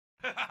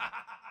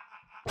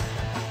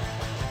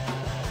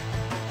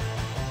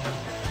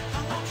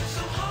want you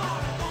so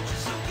hard, I want you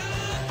so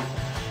good.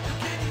 But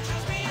can you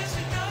trust me? Yes,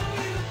 you know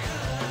you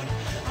could.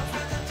 My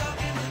friends are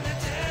talking and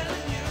they're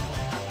telling you.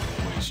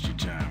 Waste your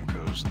time,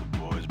 cause the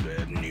boy's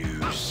bad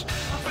news.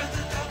 My friends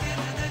are talking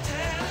and they're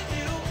telling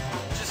you.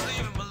 Just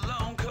leave him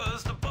alone,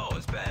 cause the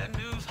boy's bad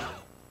news.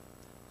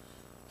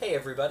 Hey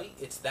everybody,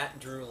 it's That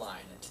Drew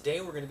Line, and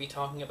today we're going to be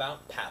talking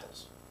about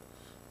paddles.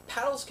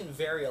 Paddles can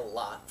vary a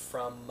lot,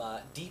 from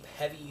deep,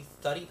 heavy,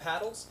 thuddy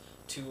paddles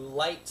to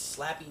light,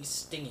 slappy,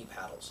 stingy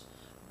paddles.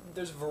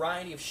 There's a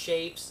variety of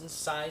shapes and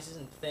sizes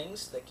and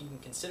things that you can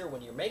consider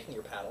when you're making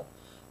your paddle.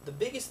 The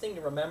biggest thing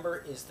to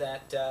remember is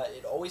that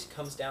it always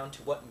comes down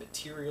to what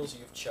materials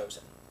you've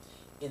chosen.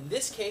 In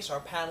this case, our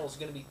paddle is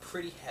going to be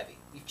pretty heavy.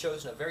 We've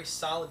chosen a very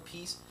solid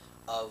piece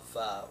of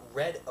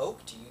red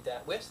oak to use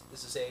that with.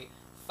 This is a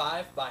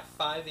 5 by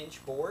 5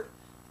 inch board.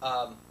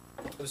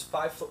 It was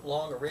 5 foot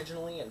long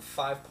originally and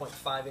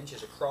 5.5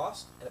 inches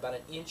across and about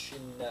an inch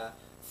in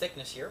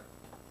thickness here.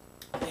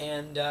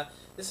 And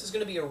this is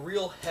going to be a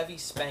real heavy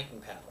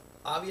spanking paddle.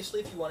 Obviously,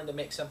 if you wanted to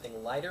make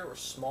something lighter or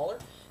smaller,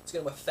 it's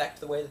going to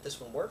affect the way that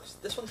this one works.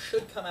 This one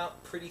should come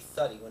out pretty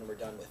thuddy when we're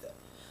done with it.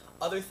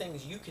 Other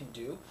things you can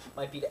do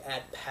might be to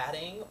add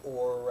padding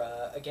or,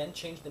 again,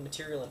 change the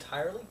material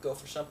entirely. Go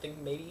for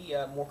something maybe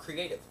more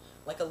creative,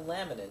 like a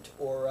laminate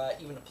or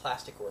even a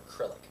plastic or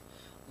acrylic.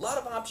 A lot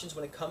of options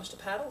when it comes to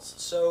paddles,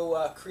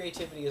 so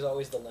creativity is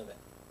always the limit.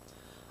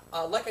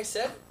 Like I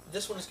said,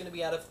 this one is going to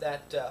be out of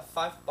that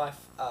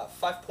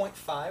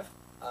 5.5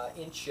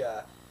 inch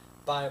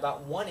by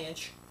about 1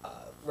 inch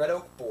red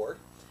oak board,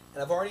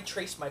 and I've already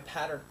traced my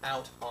pattern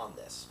out on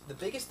this. The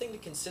biggest thing to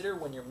consider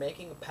when you're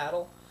making a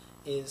paddle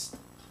is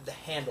the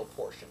handle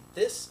portion.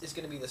 This is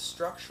going to be the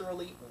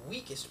structurally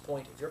weakest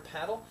point of your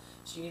paddle,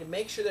 so you need to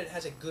make sure that it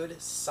has a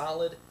good,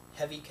 solid,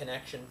 heavy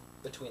connection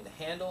between the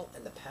handle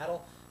and the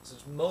paddle, so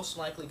it's most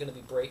likely going to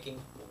be breaking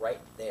right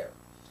there.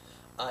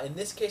 In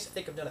this case, I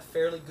think I've done a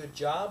fairly good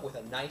job with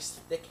a nice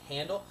thick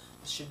handle.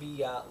 This should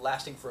be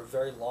lasting for a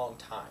very long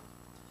time.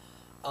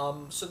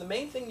 So the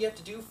main thing you have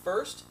to do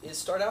first is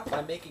start out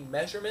by making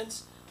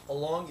measurements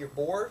along your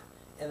board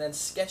and then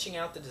sketching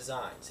out the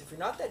designs. If you're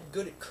not that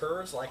good at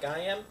curves like I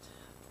am,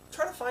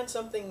 try to find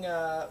something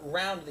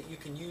round that you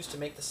can use to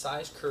make the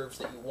size curves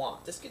that you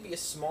want. This could be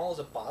as small as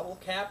a bottle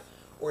cap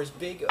or as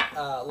big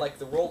like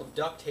the roll of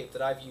duct tape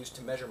that I've used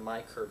to measure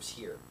my curves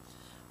here.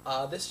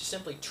 This just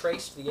simply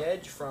traced the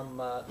edge from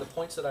the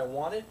points that I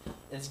wanted, and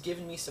it's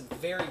given me some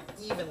very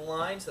even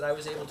lines that I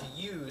was able to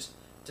use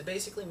to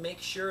basically make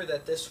sure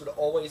that this would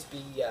always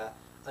be a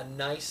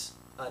nice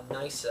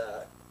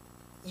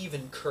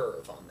even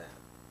curve on that.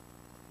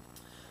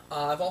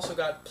 I've also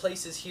got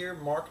places here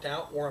marked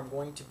out where I'm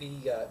going to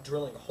be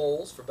drilling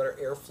holes for better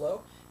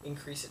airflow,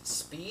 increase its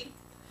speed.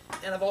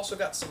 And I've also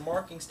got some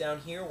markings down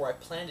here where I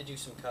plan to do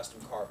some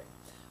custom carving.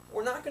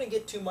 We're not going to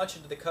get too much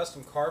into the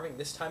custom carving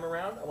this time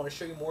around. I want to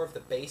show you more of the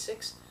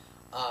basics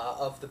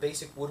of the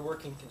basic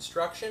woodworking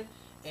construction.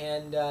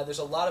 And there's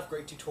a lot of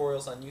great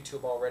tutorials on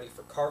YouTube already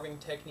for carving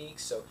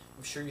techniques, so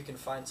I'm sure you can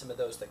find some of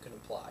those that can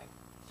apply.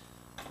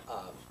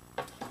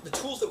 The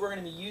tools that we're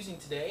going to be using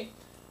today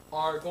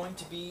are going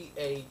to be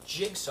a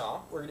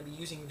jigsaw. We're going to be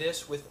using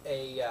this with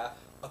a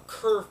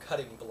curve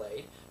cutting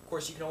blade. Of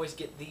course, you can always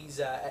get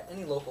these at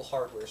any local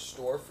hardware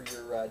store for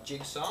your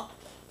jigsaw.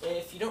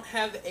 If you don't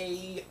have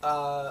a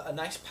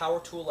nice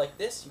power tool like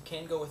this, you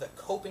can go with a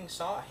coping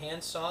saw, a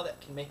hand saw that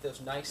can make those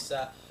nice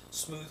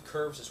smooth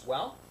curves as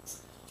well.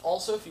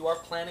 Also, if you are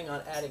planning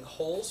on adding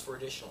holes for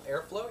additional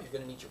airflow, you're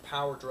going to need your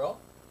power drill.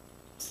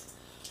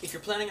 If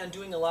you're planning on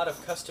doing a lot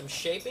of custom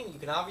shaping, you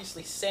can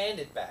obviously sand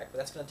it back, but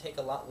that's going to take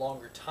a lot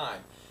longer time.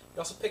 You can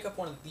also pick up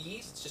one of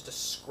these. It's just a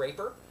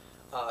scraper.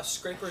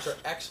 Scrapers are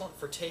excellent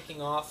for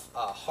taking off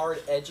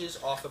hard edges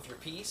off of your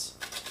piece,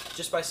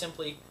 just by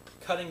simply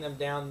cutting them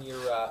down your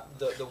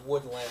the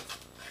wood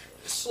length.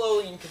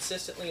 Slowly and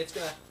consistently, it's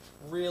going to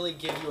really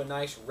give you a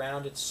nice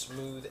rounded,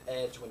 smooth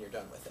edge when you're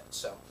done with it.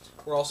 So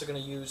we're also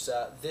going to use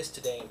this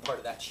today in part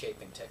of that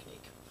shaping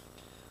technique.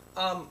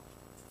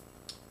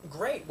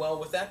 Great. Well,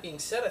 with that being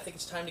said, I think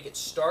it's time to get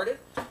started.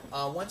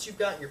 Once you've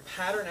got your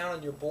pattern out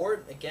on your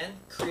board, again,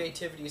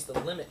 creativity is the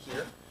limit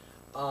here.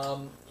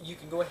 You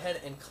can go ahead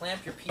and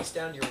clamp your piece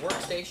down to your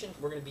workstation.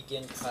 We're going to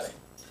begin cutting.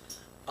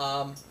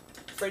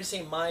 Afraid to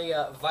say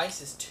my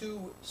vise is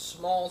too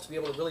small to be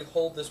able to really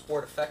hold this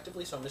board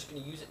effectively, so I'm just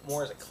going to use it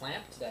more as a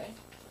clamp today.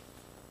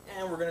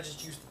 And we're going to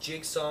just use the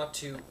jigsaw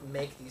to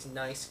make these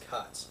nice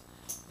cuts.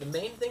 The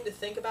main thing to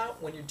think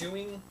about when you're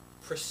doing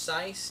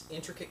precise,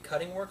 intricate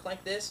cutting work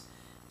like this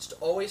is to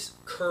always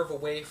curve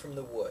away from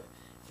the wood.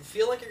 If you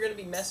feel like you're going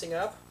to be messing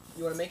up,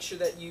 you want to make sure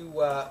that you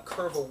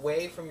curve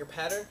away from your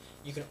pattern.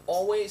 You can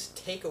always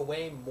take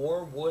away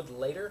more wood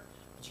later,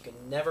 but you can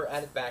never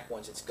add it back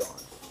once it's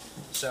gone.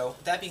 So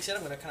that being said,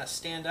 I'm going to kind of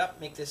stand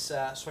up, make this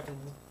so I can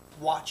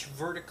watch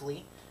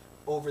vertically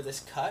over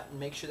this cut and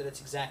make sure that it's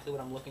exactly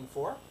what I'm looking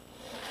for.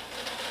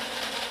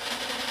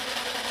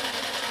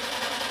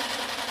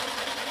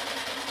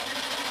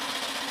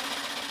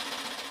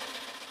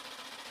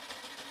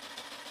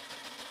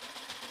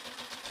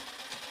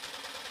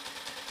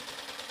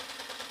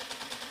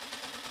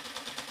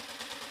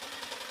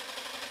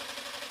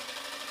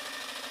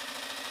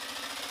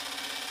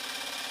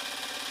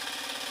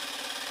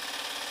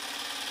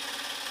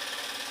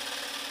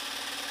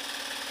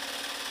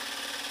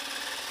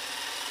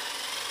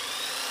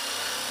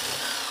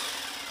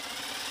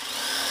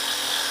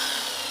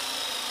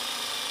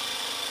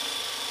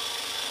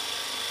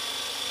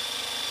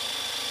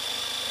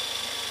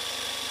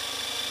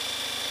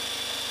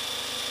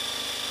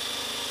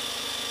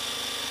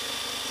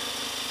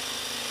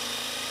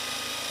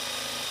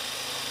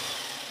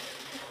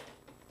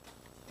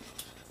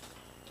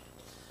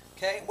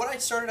 Okay, what I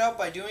started out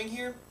by doing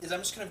here is I'm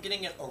just kind of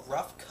getting it a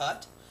rough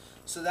cut,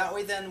 so that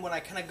way then when I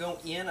kind of go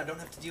in, I don't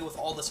have to deal with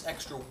all this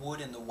extra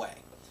wood in the way.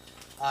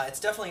 It's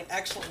definitely an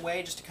excellent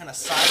way just to kind of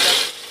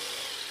size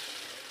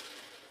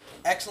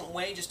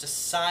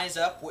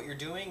up what you're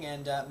doing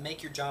and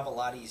make your job a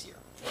lot easier.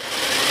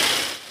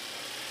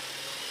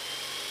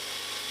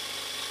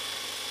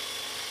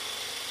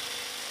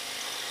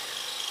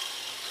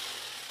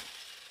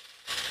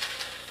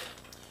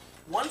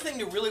 One thing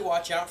to really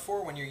watch out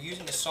for when you're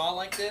using a saw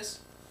like this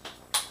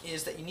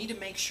is that you need to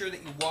make sure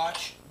that you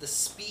watch the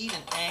speed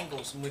and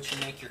angles in which you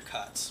make your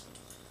cuts.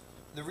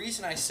 The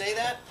reason I say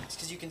that is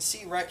because you can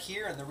see right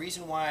here, and the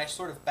reason why I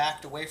sort of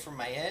backed away from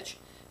my edge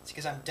is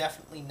because I'm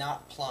definitely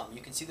not plumb.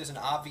 You can see there's an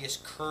obvious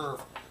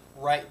curve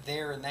right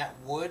there in that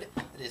wood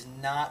that is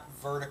not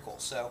vertical.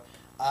 So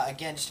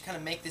again, just to kind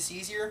of make this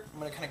easier, I'm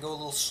going to kind of go a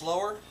little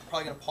slower. I'm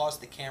probably going to pause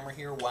the camera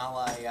here while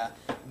I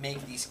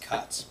make these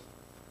cuts.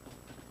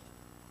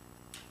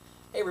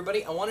 Hey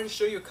everybody, I wanted to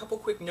show you a couple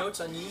quick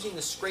notes on using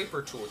the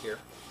scraper tool here.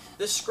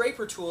 This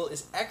scraper tool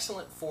is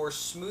excellent for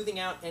smoothing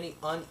out any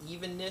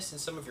unevenness in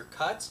some of your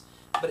cuts,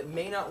 but it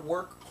may not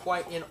work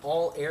quite in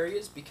all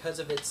areas because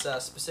of its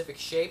specific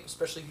shape,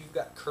 especially if you've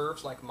got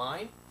curves like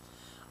mine.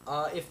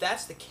 If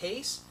that's the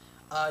case,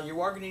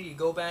 you are going to need to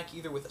go back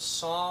either with a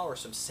saw or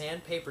some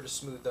sandpaper to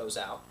smooth those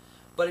out.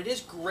 But it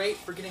is great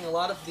for getting a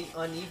lot of the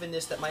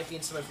unevenness that might be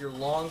in some of your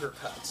longer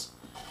cuts.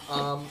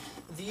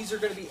 These are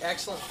going to be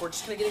excellent for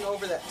just kind of getting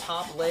over that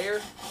top layer,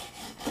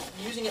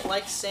 using it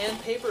like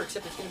sandpaper,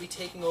 except it's going to be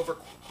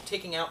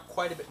taking out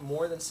quite a bit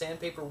more than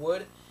sandpaper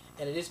would,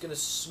 and it is going to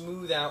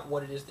smooth out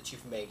what it is that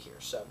you've made here.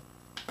 So,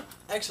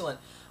 excellent.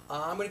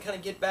 I'm going to kind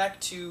of get back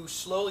to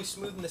slowly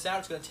smoothing this out.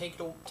 It's going to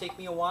take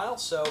me a while,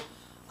 so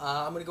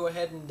I'm going to go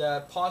ahead and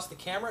pause the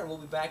camera, and we'll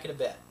be back in a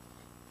bit.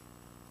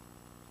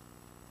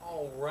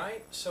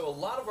 Alright, so a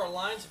lot of our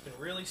lines have been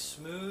really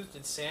smoothed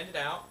and sanded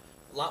out.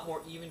 A lot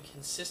more even,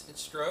 consistent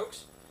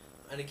strokes.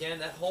 And again,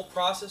 that whole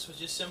process was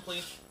just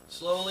simply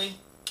slowly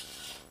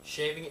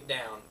shaving it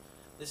down.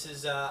 This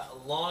is a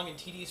long and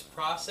tedious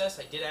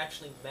process. I did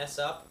actually mess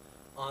up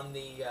on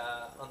the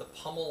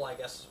pummel, I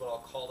guess is what I'll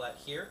call that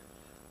here.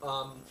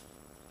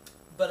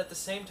 But at the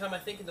same time, I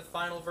think in the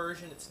final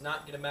version, it's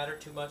not going to matter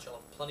too much. I'll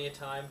have plenty of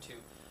time to,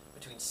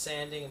 between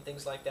sanding and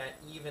things like that,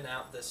 even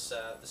out this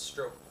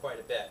stroke quite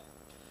a bit.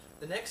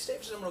 The next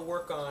stage that I'm going to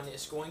work on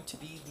is going to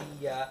be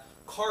the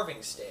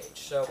carving stage.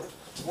 So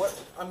what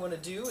I'm going to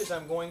do is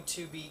I'm going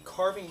to be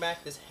carving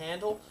back this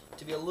handle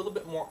to be a little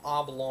bit more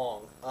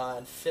oblong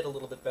and fit a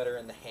little bit better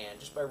in the hand,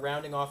 just by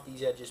rounding off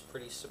these edges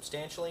pretty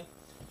substantially.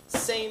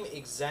 Same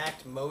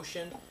exact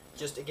motion,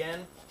 just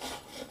again,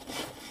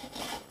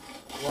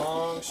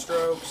 long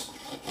strokes,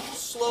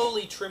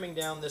 slowly trimming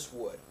down this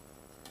wood.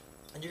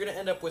 And you're going to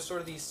end up with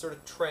sort of these sort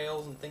of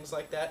trails and things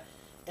like that.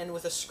 And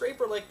with a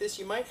scraper like this,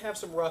 you might have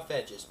some rough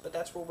edges, but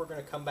that's where we're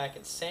going to come back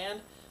and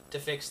sand to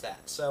fix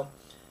that. So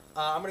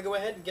I'm going to go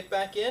ahead and get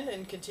back in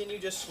and continue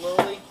just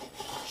slowly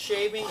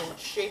shaving and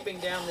shaping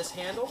down this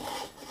handle.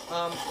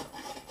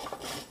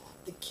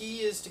 The key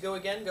is to go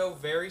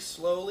very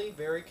slowly,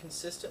 very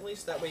consistently,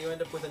 so that way you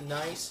end up with a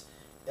nice,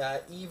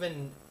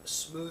 even,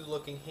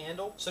 smooth-looking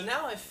handle. So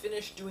now I've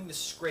finished doing the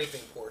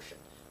scraping portion.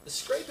 The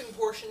scraping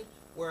portion,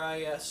 where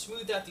I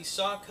smoothed out these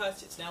saw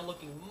cuts, it's now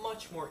looking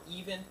much more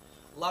even.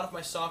 A lot of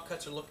my saw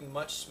cuts are looking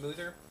much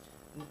smoother.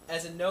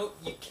 As a note,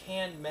 you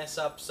can mess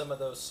up some of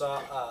those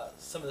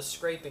some of the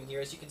scraping here.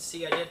 As you can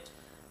see, I did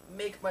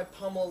make my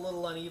pummel a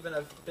little uneven.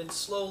 I've been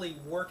slowly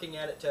working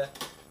at it to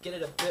get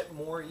it a bit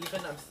more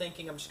even. I'm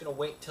thinking I'm just going to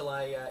wait till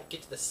I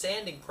get to the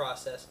sanding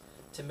process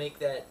to make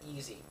that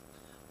easy.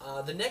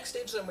 The next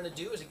stage that I'm going to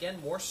do is,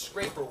 again, more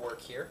scraper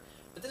work here.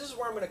 But this is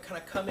where I'm going to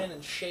kind of come in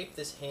and shape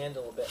this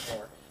handle a bit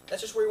more.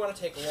 That's just where you want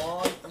to take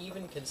long,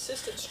 even,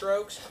 consistent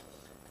strokes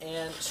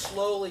and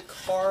slowly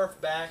carve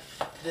back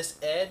this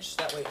edge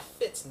so that way it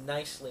fits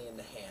nicely in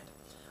the hand.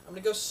 I'm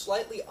going to go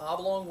slightly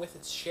oblong with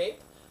its shape,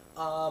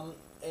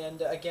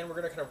 and again we're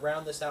going to kind of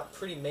round this out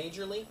pretty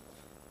majorly,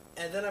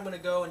 and then I'm going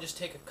to go and just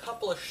take a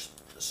couple of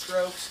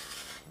strokes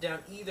down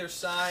either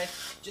side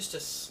just to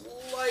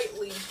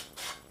slightly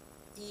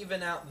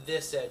even out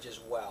this edge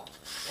as well.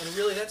 And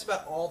really that's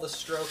about all the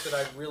stroke that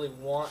I really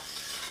want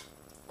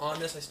on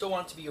this. I still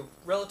want it to be a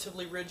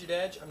relatively rigid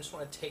edge. I just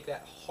want to take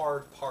that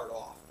hard part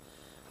off.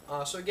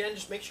 So again,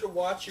 just make sure to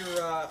watch your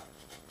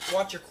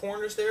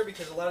corners there,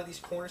 because a lot of these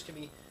corners can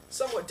be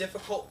somewhat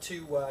difficult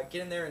to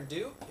get in there and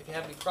do. If you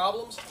have any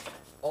problems,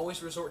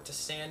 always resort to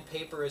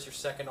sandpaper as your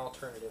second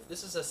alternative.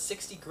 This is a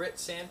 60 grit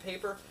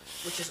sandpaper,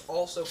 which is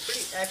also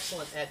pretty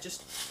excellent at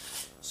just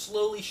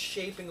slowly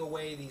shaping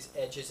away these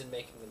edges and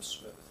making them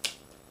smooth.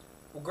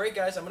 Well, great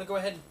guys, I'm going to go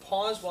ahead and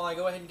pause while I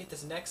go ahead and get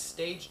this next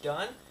stage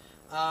done.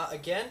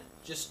 Again,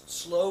 just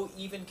slow,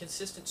 even,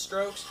 consistent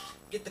strokes.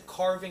 Get the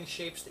carving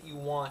shapes that you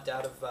want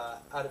out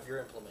of your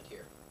implement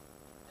here.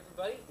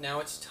 Everybody, now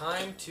it's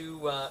time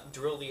to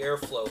drill the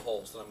airflow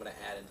holes that I'm going to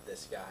add into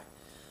this guy.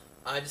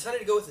 I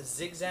decided to go with a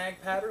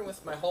zigzag pattern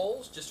with my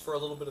holes, just for a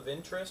little bit of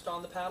interest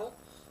on the paddle.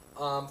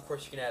 Of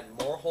course, you can add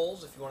more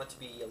holes if you want it to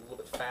be a little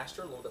bit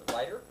faster, a little bit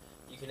lighter.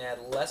 You can add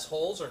less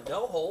holes or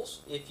no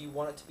holes if you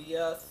want it to be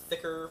a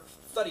thicker,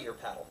 thuddier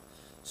paddle.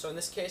 So in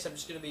this case, I'm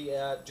just going to be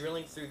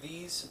drilling through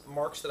these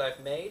marks that I've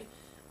made.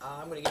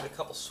 I'm going to give it a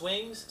couple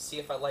swings, see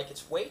if I like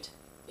its weight.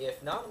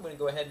 If not, I'm going to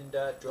go ahead and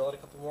drill out a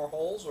couple more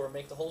holes or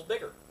make the holes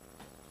bigger.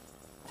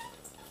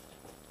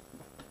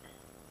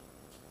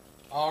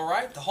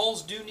 Alright, the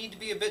holes do need to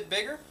be a bit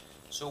bigger,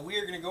 so we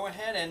are going to go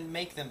ahead and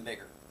make them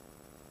bigger.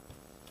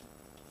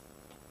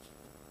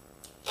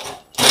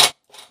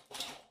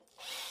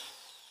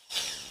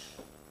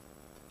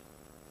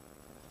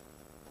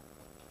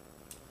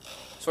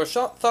 So I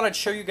thought I'd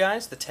show you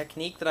guys the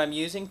technique that I'm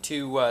using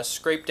to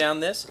scrape down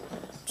this.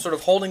 I'm sort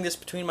of holding this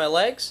between my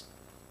legs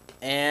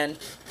and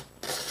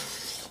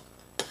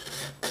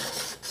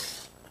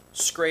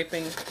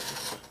scraping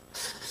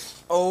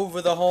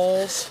over the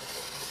holes,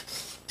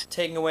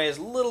 taking away as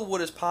little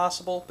wood as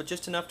possible, but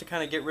just enough to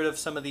kind of get rid of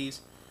some of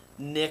these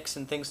nicks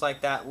and things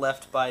like that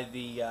left by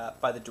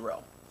the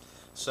drill.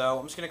 So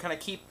I'm just going to kind of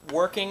keep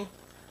working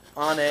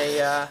on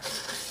a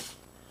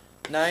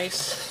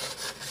nice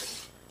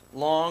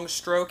long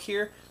stroke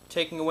here,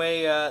 taking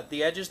away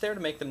the edges there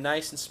to make them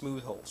nice and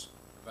smooth holes.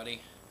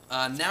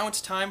 Now it's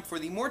time for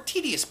the more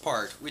tedious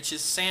part, which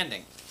is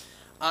sanding.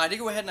 I did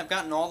go ahead and I've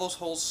gotten all those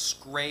holes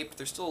scraped.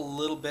 There's still a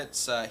little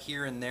bits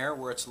here and there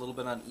where it's a little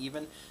bit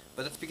uneven,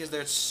 but that's because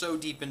they're so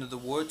deep into the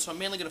wood, so I'm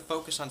mainly going to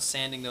focus on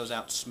sanding those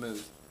out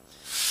smooth.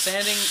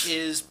 Sanding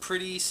is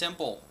pretty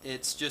simple.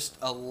 It's just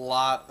a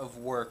lot of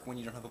work when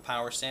you don't have a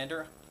power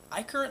sander.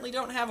 I currently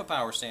don't have a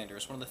power sander.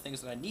 It's one of the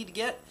things that I need to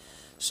get.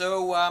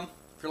 So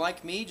if you're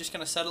like me, just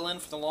kind of settle in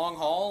for the long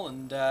haul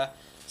and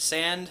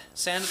sand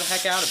the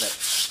heck out of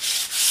it.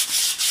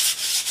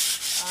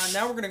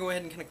 Now we're going to go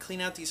ahead and kind of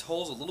clean out these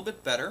holes a little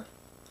bit better.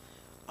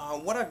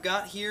 What I've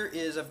got here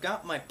is I've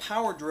got my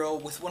power drill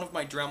with one of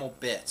my Dremel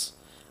bits.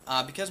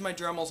 Because my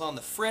Dremel's on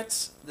the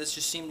fritz, this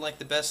just seemed like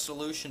the best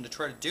solution to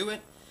try to do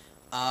it.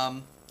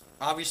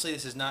 Obviously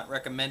this is not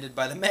recommended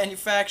by the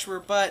manufacturer,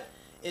 but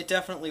it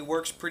definitely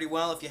works pretty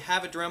well. If you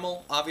have a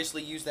Dremel,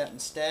 obviously use that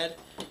instead.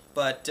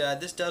 But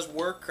this does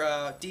work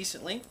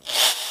decently.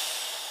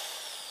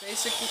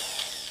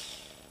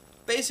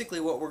 Basically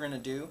what we're going to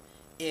do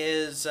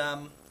is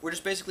we're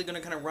just basically going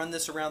to kind of run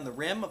this around the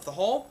rim of the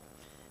hole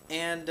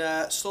and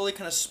slowly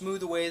kind of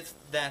smooth away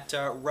that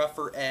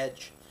rougher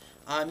edge.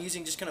 I'm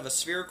using just kind of a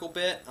spherical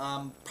bit.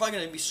 Probably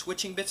going to be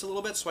switching bits a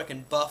little bit so I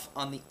can buff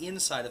on the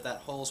inside of that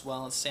hole as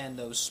well and sand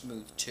those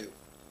smooth too.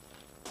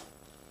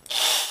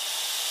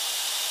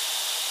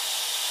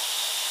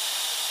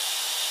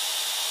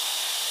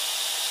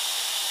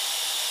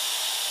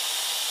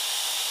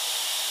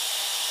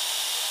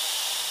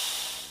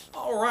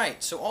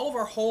 Alright, so all of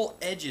our hole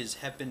edges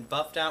have been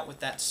buffed out with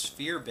that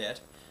sphere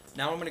bit.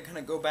 Now I'm going to kind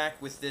of go back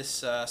with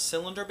this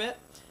cylinder bit,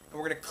 and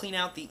we're going to clean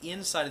out the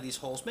inside of these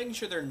holes, making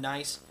sure they're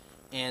nice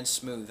and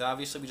smooth.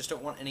 Obviously we just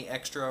don't want any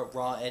extra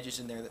raw edges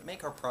in there that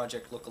make our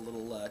project look a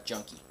little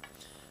junky.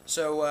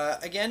 So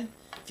again,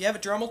 if you have a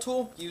Dremel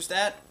tool, use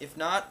that. If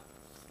not,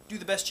 do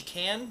the best you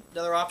can.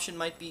 Another option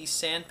might be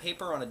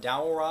sandpaper on a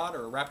dowel rod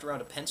or wrapped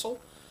around a pencil.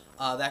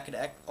 That could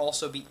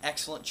also be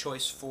excellent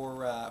choice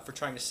for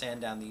trying to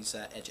sand down these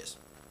edges.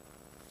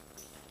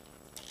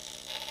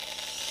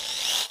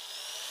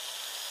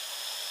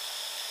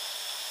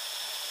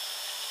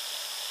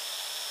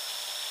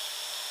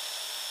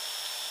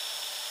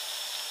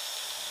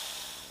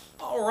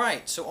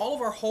 Alright, so all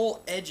of our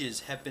hole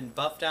edges have been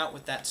buffed out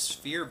with that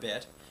sphere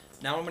bit.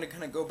 Now I'm going to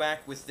kind of go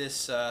back with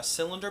this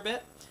cylinder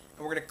bit, and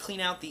we're going to clean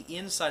out the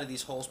inside of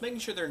these holes, making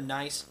sure they're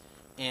nice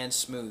and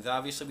smooth.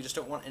 Obviously we just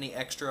don't want any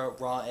extra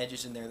raw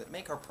edges in there that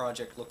make our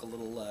project look a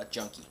little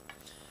junky.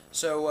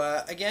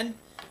 So again,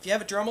 if you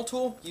have a Dremel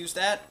tool, use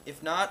that.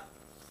 If not,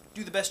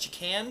 do the best you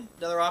can.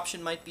 Another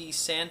option might be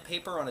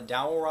sandpaper on a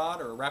dowel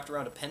rod or wrapped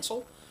around a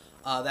pencil.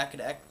 That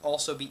could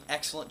also be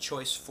excellent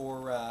choice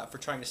for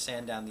trying to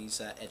sand down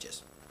these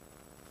edges.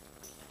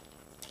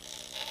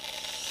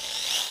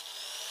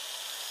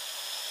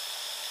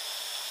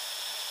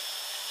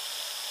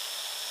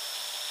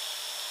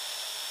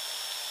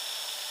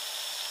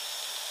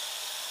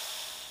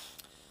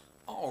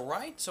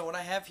 Alright, so what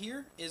I have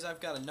here is I've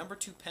got a number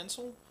 2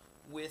 pencil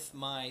with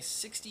my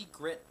 60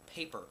 grit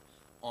paper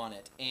on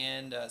it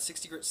and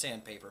 60 grit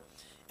sandpaper.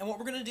 And what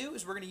we're going to do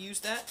is we're going to use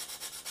that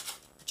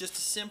just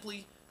to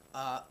simply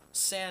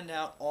sand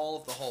out all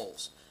of the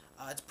holes.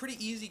 It's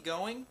pretty easy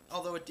going,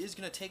 although it is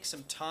going to take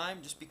some time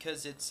just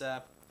because it's,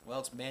 well,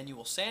 it's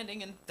manual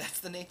sanding and that's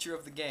the nature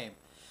of the game.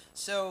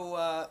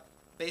 So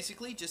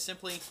basically just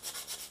simply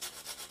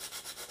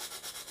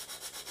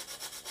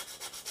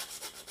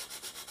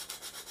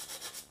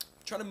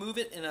try to move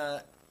it in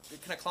a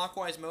kind of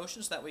clockwise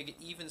motion so that way you get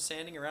even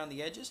sanding around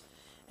the edges,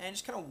 and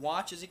just kind of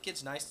watch as it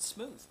gets nice and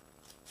smooth.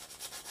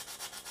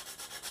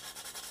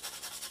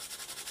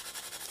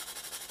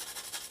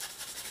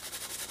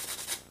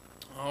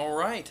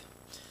 Alright,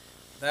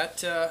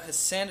 that has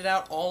sanded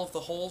out all of the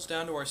holes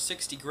down to our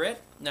 60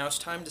 grit. Now it's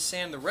time to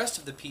sand the rest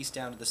of the piece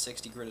down to the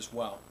 60 grit as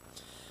well.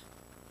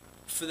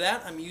 For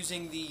that, I'm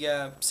using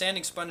the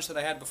sanding sponge that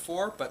I had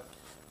before, but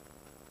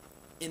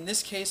in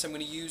this case I'm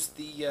going to use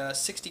the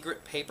 60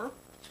 grit paper.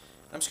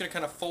 I'm just going to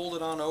kind of fold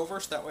it on over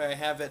so that way I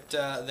have it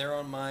there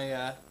on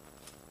my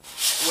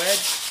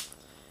wedge,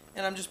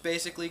 and I'm just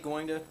basically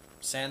going to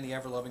sand the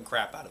ever-loving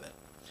crap out of it.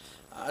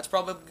 It's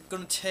probably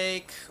going to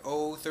take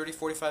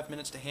 30-45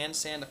 minutes to hand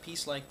sand a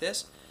piece like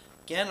this.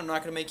 Again, I'm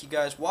not going to make you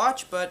guys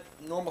watch, but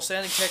normal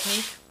sanding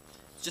technique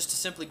is just to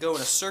simply go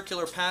in a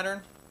circular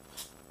pattern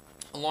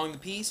along the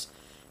piece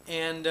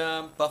and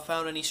buff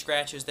out any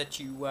scratches that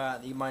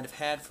you might have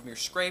had from your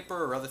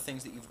scraper or other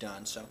things that you've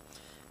done. So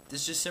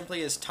this just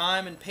simply is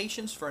time and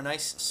patience for a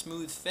nice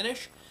smooth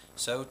finish.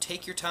 So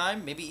take your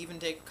time, maybe even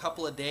take a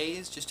couple of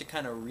days just to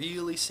kind of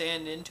really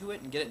sand into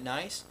it and get it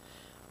nice.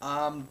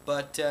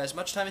 But as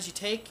much time as you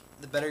take,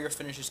 the better your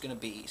finish is going to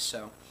be.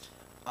 So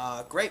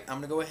great,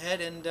 I'm going to go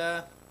ahead and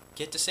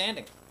get to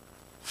sanding.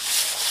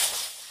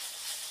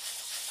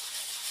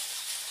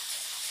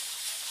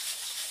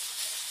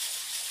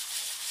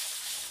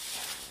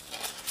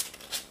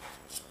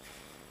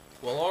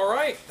 Well,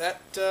 alright,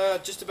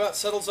 that just about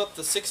settles up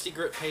the 60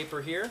 grit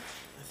paper here.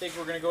 I think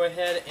we're going to go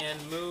ahead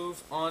and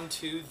move on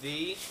to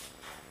the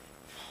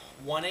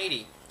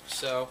 180.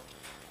 So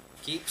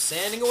keep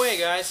sanding away,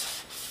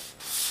 guys.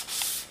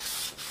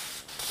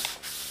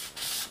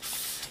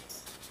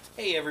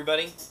 Hey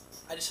everybody,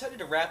 I decided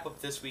to wrap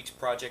up this week's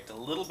project a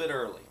little bit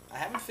early. I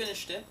haven't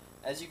finished it.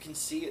 As you can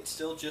see, it's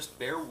still just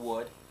bare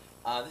wood.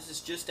 This is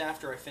just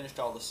after I finished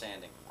all the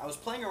sanding. I was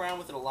playing around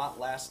with it a lot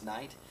last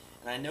night,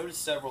 and I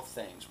noticed several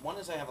things. One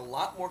is I have a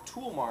lot more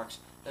tool marks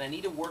that I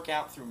need to work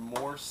out through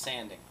more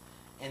sanding.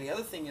 And the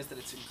other thing is that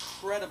it's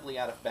incredibly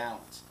out of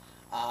balance.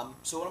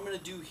 So what I'm going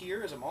to do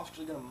here is I'm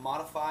actually going to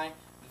modify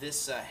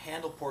this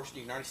handle portion.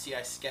 You can already see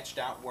I sketched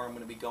out where I'm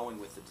going to be going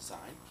with the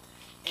design.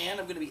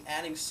 And I'm going to be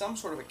adding some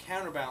sort of a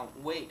counterbalance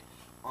weight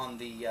on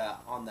the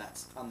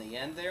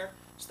end there,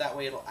 so that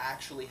way it'll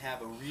actually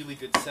have a really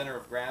good center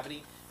of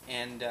gravity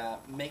and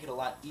make it a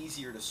lot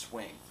easier to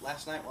swing.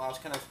 Last night while I was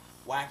kind of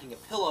whacking a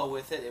pillow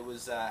with it, it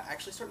was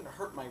actually starting to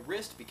hurt my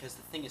wrist because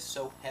the thing is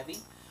so heavy.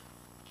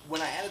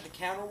 When I added the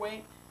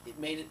counterweight, it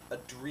made it a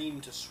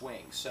dream to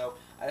swing. So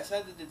I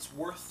decided that it's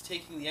worth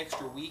taking the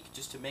extra week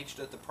just to make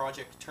sure that the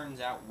project turns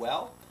out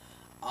well.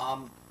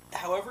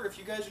 However, if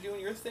you guys are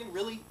doing your thing,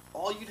 really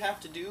all you'd have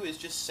to do is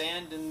just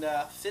sand and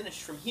finish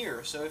from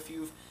here. So if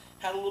you've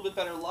had a little bit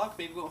better luck,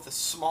 maybe go with a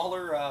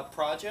smaller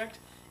project,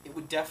 it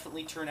would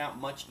definitely turn out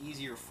much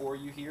easier for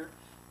you here.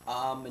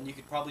 And you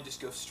could probably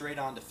just go straight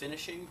on to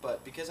finishing,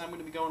 but because I'm going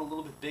to be going a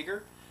little bit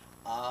bigger,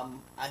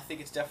 I think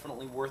it's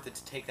definitely worth it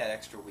to take that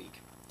extra week.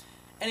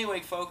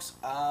 Anyway, folks,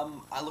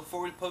 I look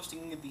forward to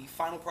posting the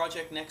final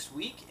project next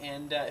week,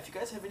 and if you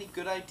guys have any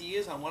good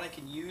ideas on what I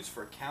can use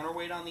for a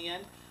counterweight on the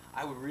end,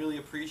 I would really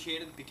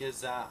appreciate it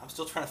because I'm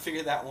still trying to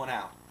figure that one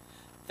out.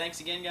 Thanks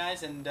again,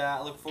 guys, and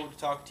I look forward to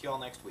talking to you all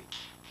next week.